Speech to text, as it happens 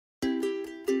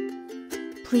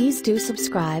Please do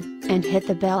subscribe and hit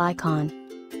the bell icon.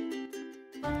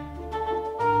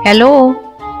 Hello,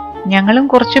 ഞങ്ങളും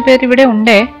കുറച്ചു പേരിവിടെ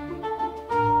ഉണ്ടേ.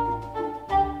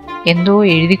 എന്തോ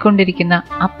എഴുതിക്കൊണ്ടിരിക്കുന്ന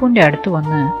അപ്പുന്റെ അടുത്ത്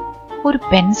വന്ന് ഒരു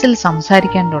പെൻസിൽ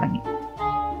സംസാരിക്കാൻ തുടങ്ങി.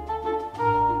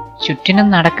 ചുറ്റിനും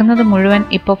നടക്കുന്നത് മുഴുവൻ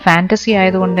ഇപ്പൊ ഫാന്റസി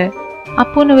ആയതുകൊണ്ട്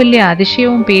അപ്പുന് വലിയ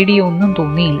അതിശയവും പേടിയോ ഒന്നും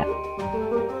തോന്നിയില്ല.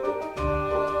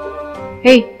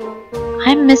 Hey,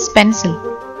 I M miss pencil.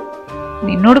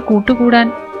 നിന്നോട് കൂട്ടുകൂടാൻ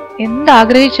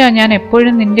എന്താഗ്രഹിച്ചാ ഞാൻ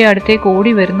എപ്പോഴും നിന്റെ അടുത്തേക്ക്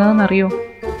ഓടി വരുന്നതെന്നറിയോ?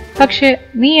 പക്ഷെ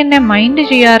നീ എന്നെ മൈൻഡ്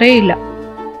ചെയ്യാറേ ഇല്ല.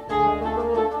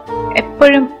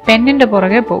 എപ്പോഴും പെന്നിന്റെ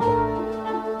പുറകെ പോകും.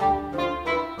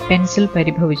 പെൻസിൽ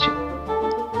പരിഭവിച്ചു.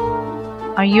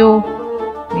 അയ്യോ,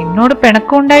 നിന്നോട്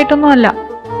പിണക്കമുണ്ടായിട്ടൊന്നും അല്ല.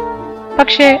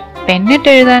 പക്ഷെ പെന്നിട്ട്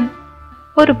എഴുതാൻ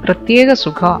ഒരു പ്രത്യേക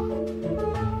സുഖമാ.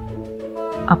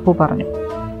 അപ്പു പറഞ്ഞു.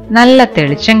 നല്ല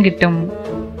തെളിച്ചം കിട്ടും,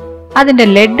 അതിന്റെ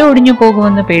ലെഡ് ഒടിഞ്ഞു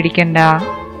പോകുമെന്ന് പേടിക്കണ്ട,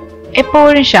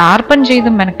 എപ്പോഴും ഷാർപ്പൻ ചെയ്ത്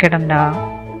മെനക്കെടണ്ട.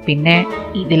 പിന്നെ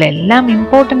ഇതിലെല്ലാം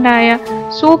ഇമ്പോർട്ടന്റ് ആയ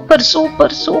സൂപ്പർ സൂപ്പർ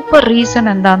സൂപ്പർ റീസൺ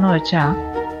എന്താന്ന് വെച്ചാ,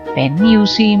 പെൻ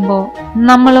യൂസ് ചെയ്യുമ്പോ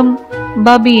നമ്മളും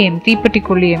ബബിയെയും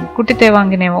തീപ്പെട്ടിക്കൊള്ളിയും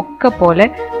കുട്ടിത്തേവാങ്കിനെയും ഒക്കെ പോലെ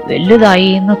വലുതായി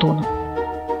എന്ന് തോന്നും.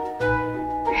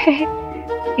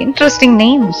 Interesting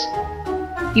names.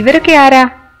 ഇവരൊക്കെ ആരാ?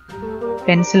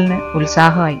 പെൻസിലിന്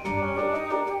ഉത്സാഹമായി.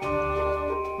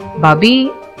 ബബി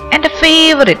എന്റെ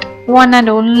ഫേവറേറ്റ് വൺ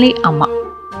ആൻഡ് ഓൺലി അമ്മ.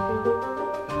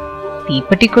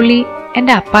 തീപ്പെട്ടിക്കൊള്ളി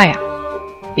എന്റെ അപ്പായ.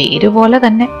 പേര് പോലെ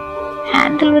തന്നെ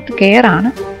ഹാൻഡിൽ വിത്ത് കെയർ ആണ്.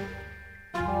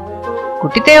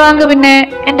 കുട്ടിത്തേവാങ്ക് പിന്നെ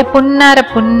എന്റെ പുന്നാര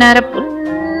പുന്നാര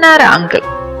പുന്നാര അങ്കിൾ.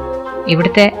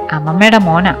 ഇവിടുത്തെ അമ്മമ്മയുടെ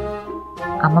മോനാ.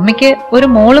 അമ്മമ്മയ്ക്ക് ഒരു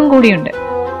മോളും കൂടിയുണ്ട്.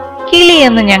 കിളി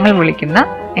എന്ന് ഞങ്ങൾ വിളിക്കുന്ന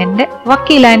എന്റെ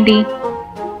വക്കീലാൻറ്റി.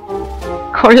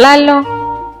 കൊള്ളാലോ.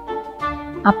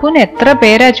 അപ്പൂന് എത്ര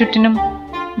പേരാ ചുറ്റിനും.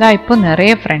 ദാ ഇപ്പൊ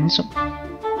നിറയെ ഫ്രണ്ട്സും.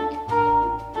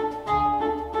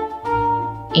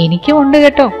 എനിക്കും ഉണ്ട്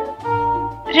കേട്ടോ,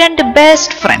 2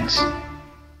 ബെസ്റ്റ് ഫ്രണ്ട്സ്.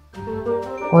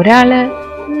 ഒരാള്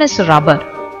മിസ് റബ്ബർ.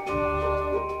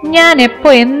 ഞാൻ എപ്പോ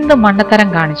എന്ത് മണ്ടത്തരം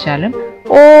കാണിച്ചാലും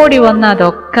ഓടി വന്ന്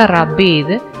അതൊക്കെ റബ്ബ്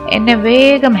ചെയ്ത് എന്നെ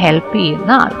വേഗം ഹെൽപ്പ്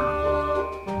ചെയ്യുന്ന ആൾ.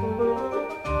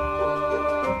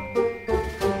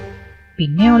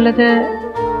 പിന്നെ ഉള്ളത്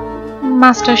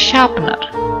മാസ്റ്റർ ഷാർപ്പനർ.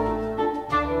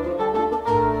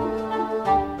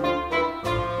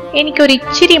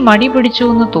 എനിക്കൊരിച്ചിരി മടി പിടിച്ചു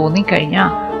എന്ന് തോന്നിക്കഴിഞ്ഞാ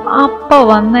അപ്പ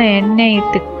വന്ന് എന്നെ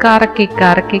ഇട്ട് കറക്കി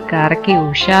കറക്കി കറക്കി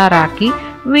ഉഷാറാക്കി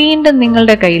വീണ്ടും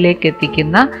നിങ്ങളുടെ കയ്യിലേക്ക്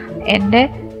എത്തിക്കുന്ന എന്റെ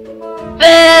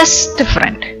ബെസ്റ്റ്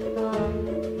ഫ്രണ്ട്.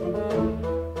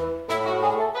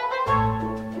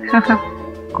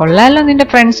 കൊള്ളാലോ നിന്റെ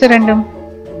ഫ്രണ്ട്സ് രണ്ടും.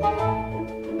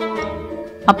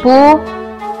 അപ്പോ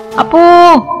അപ്പോ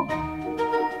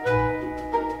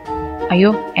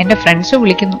അയ്യോ, എന്റെ ഫ്രണ്ട്സ്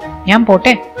വിളിക്കുന്നു, ഞാൻ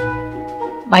പോട്ടെ.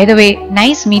 By the way,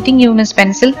 nice meeting you miss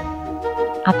pencil.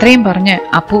 അത്രയും പറഞ്ഞ്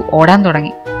അപ്പു ഓടാൻ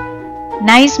തുടങ്ങി.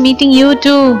 Nice meeting you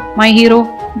to my hero.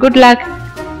 Good luck.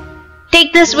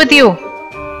 Take this with you.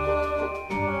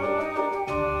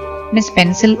 Miss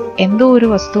pencil എന്തോ ഒരു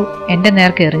വസ്തു എന്റെ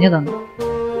നേർക്ക് എറിഞ്ഞു തന്നു.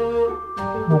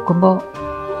 നോക്കുമ്പോ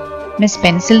മിസ്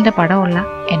പെൻസിലിന്റെ പടമുള്ള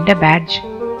എന്റെ ബാഡ്ജ്.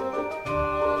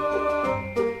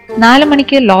 4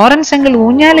 മണിക്ക് ലോറൻസ് അങ്കിൾ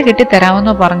ഊഞ്ഞാല്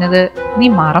കെട്ടിത്തരാമെന്നോ പറഞ്ഞത് നീ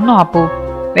മറന്നോ അപ്പു?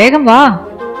 വേഗം വാ.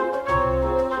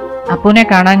 അപ്പുവിനെ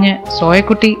കാണാഞ്ഞ്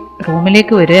സോയക്കുട്ടി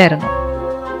റൂമിലേക്ക് വരികയായിരുന്നു.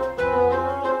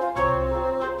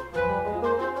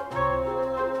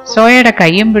 സോയയുടെ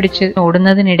കയ്യും പിടിച്ച്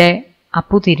ഓടുന്നതിനിടെ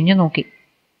അപ്പു തിരിഞ്ഞു നോക്കി.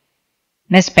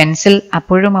 മിസ് പെൻസിൽ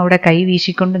അപ്പോഴും അവിടെ കൈ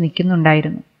വീശിക്കൊണ്ട്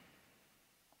നിൽക്കുന്നുണ്ടായിരുന്നു.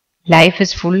 Life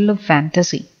is full of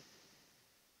fantasy.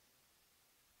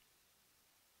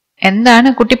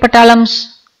 എന്താണ് കുട്ടിപ്പട്ടാളംസ്?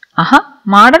 ആഹാ,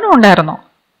 മാടനും ഉണ്ടായിരുന്നോ?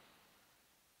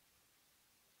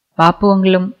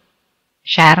 പാപ്പുവെങ്കിലും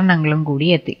ഷാരണങ്ങളും കൂടി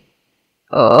എത്തി.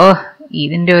 ഓ,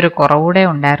 ഇതിന്റെ ഒരു കുറവൂടെ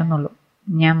ഉണ്ടായിരുന്നുള്ളൂ,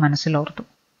 ഞാൻ മനസ്സിലോർത്തു.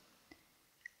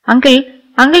 അങ്കിൾ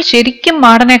അങ്കിൾ ശരിക്കും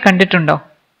മാടനെ കണ്ടിട്ടുണ്ടോ?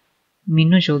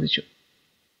 മിന്നു ചോദിച്ചു.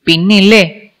 പിന്നില്ലേ,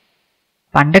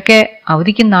 പണ്ടൊക്കെ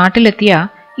അവധിക്ക് നാട്ടിലെത്തിയ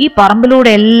ഈ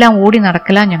പറമ്പിലൂടെ എല്ലാം ഓടി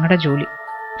നടക്കല ഞങ്ങളുടെ ജോലി.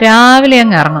 രാവിലെ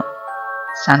അങ്ങ് ഇറങ്ങും,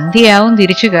 സന്ധ്യയാവും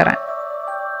തിരിച്ചു കയറാൻ.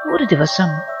 ഒരു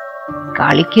ദിവസം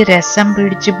കളിക്ക് രസം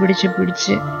പിടിച്ച് പിടിച്ച്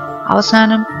പിടിച്ച്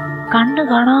അവസാനം കണ്ണു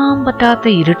കാണാൻ പറ്റാത്ത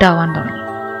ഇരുട്ടാവാൻ തുടങ്ങി.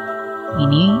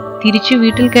 ഇനി തിരിച്ചു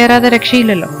വീട്ടിൽ കയറാതെ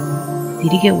രക്ഷയില്ലല്ലോ.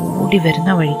 തിരികെ ഓടി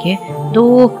വരുന്ന വഴിക്ക് ദോ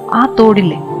ആ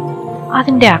തോടില്ലേ,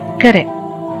 അതിന്റെ അക്കരെ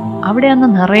അവിടെ അന്ന്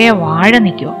നിറയെ വാഴ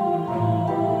നിൽക്കുക.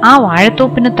 ആ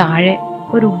വാഴത്തോപ്പിന് താഴെ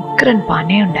ഒരു ഉഗ്രൻ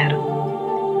പനയുണ്ടായിരുന്നു.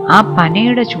 ആ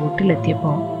പനയുടെ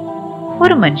ചൂട്ടിലെത്തിയപ്പോ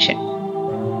ഒരു മനുഷ്യൻ.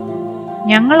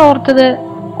 ഞങ്ങൾ ഓർത്തത്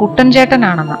കുട്ടൻ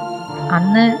ചേട്ടനാണെന്ന.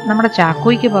 അന്ന് നമ്മുടെ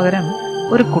ചാക്കോയ്ക്ക് പകരം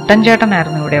ഒരു കുട്ടൻ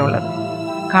ചേട്ടനായിരുന്നു ഇവിടെ ഉള്ളത്.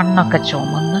 കണ്ണൊക്കെ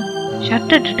ചുമന്ന്,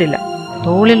 ഷർട്ടിട്ടിട്ടില്ല,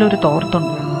 തോളിൽ ഒരു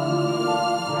തോർത്തുണ്ട്.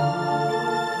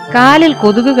 കാലിൽ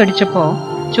കൊതുക് കടിച്ചപ്പോ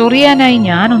ചൊറിയാനായി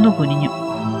ഞാനൊന്ന് കുനിഞ്ഞു.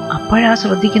 അപ്പോഴാ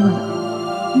ശ്രദ്ധിക്കുന്നത്,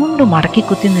 മുണ്ടു മടക്കി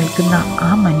കുത്തി നിൽക്കുന്ന ആ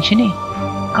മനുഷ്യനെ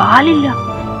കാലില്ല.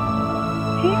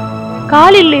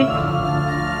 കാലില്ലേ?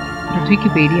 പൃഥ്വിക്ക്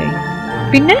പേടിയായി.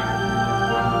 പിന്നെ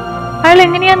അയാൾ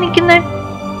എങ്ങനെയാ നിൽക്കുന്നേ?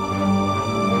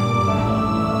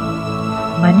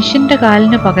 മനുഷ്യന്റെ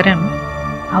കാലിന് പകരം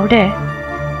അവിടെ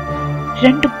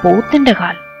 2 പോത്തിന്റെ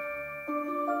കാൽ.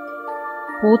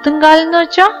 പോത്തും കാലെന്ന്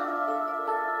വെച്ചാ?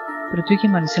 പൃഥ്വിക്ക്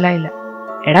മനസ്സിലായില്ല.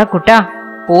 എടാ കുട്ടാ,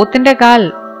 പോത്തിന്റെ കാൽ.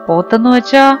 പോത്തെന്ന്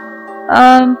വെച്ചാ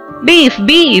ബീഫ്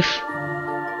ബീഫ്,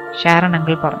 ഷാരൺ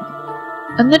അങ്കിൾ പറഞ്ഞു.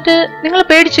 എന്നിട്ട് നിങ്ങൾ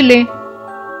പേടിച്ചില്ലേ?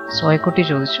 സോയക്കുട്ടി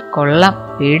ചോദിച്ചു. കൊള്ളാം,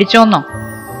 പേടിച്ചോന്നോ?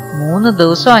 3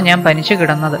 ദിവസമാ ഞാൻ പനിച്ചു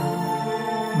കിടന്നത്,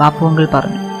 ബാപ്പു അങ്കിൾ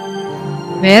പറഞ്ഞു.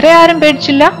 വേറെ ആരും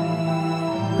പേടിച്ചില്ല?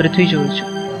 പൃഥ്വി ചോദിച്ചു.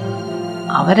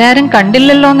 അവരാരും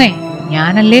കണ്ടില്ലല്ലോന്നേ,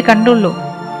 ഞാനല്ലേ കണ്ടുള്ളൂ.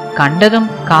 കണ്ടതും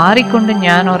കാറിക്കൊണ്ട്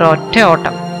ഞാൻ ഒരൊറ്റ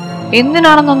ഓട്ടം.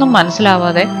 എന്തിനാണെന്നൊന്നും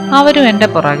മനസ്സിലാവാതെ അവരും എന്റെ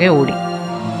പുറകെ ഓടി.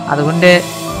 അതുകൊണ്ട്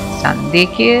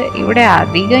സന്ധ്യക്ക് ഇവിടെ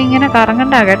അധികം ഇങ്ങനെ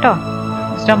കറങ്ങണ്ട കേട്ടോ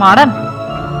മിസ്റ്റർ മാടൻ.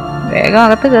 വേഗം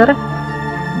അകത്ത് കയറ്,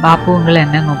 ബാപ്പു അങ്കിൾ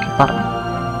എന്നെ നോക്കി പറഞ്ഞു.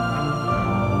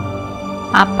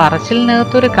 ആ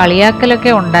പറച്ചിലിനകത്തൊരു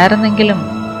കളിയാക്കലൊക്കെ ഉണ്ടായിരുന്നെങ്കിലും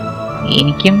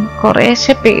എനിക്കും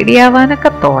കുറേശ്ശെ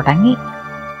പേടിയാവാനൊക്കെ തുടങ്ങി.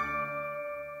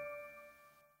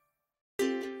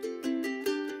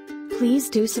 Please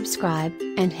do subscribe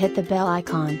and hit the bell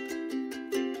icon.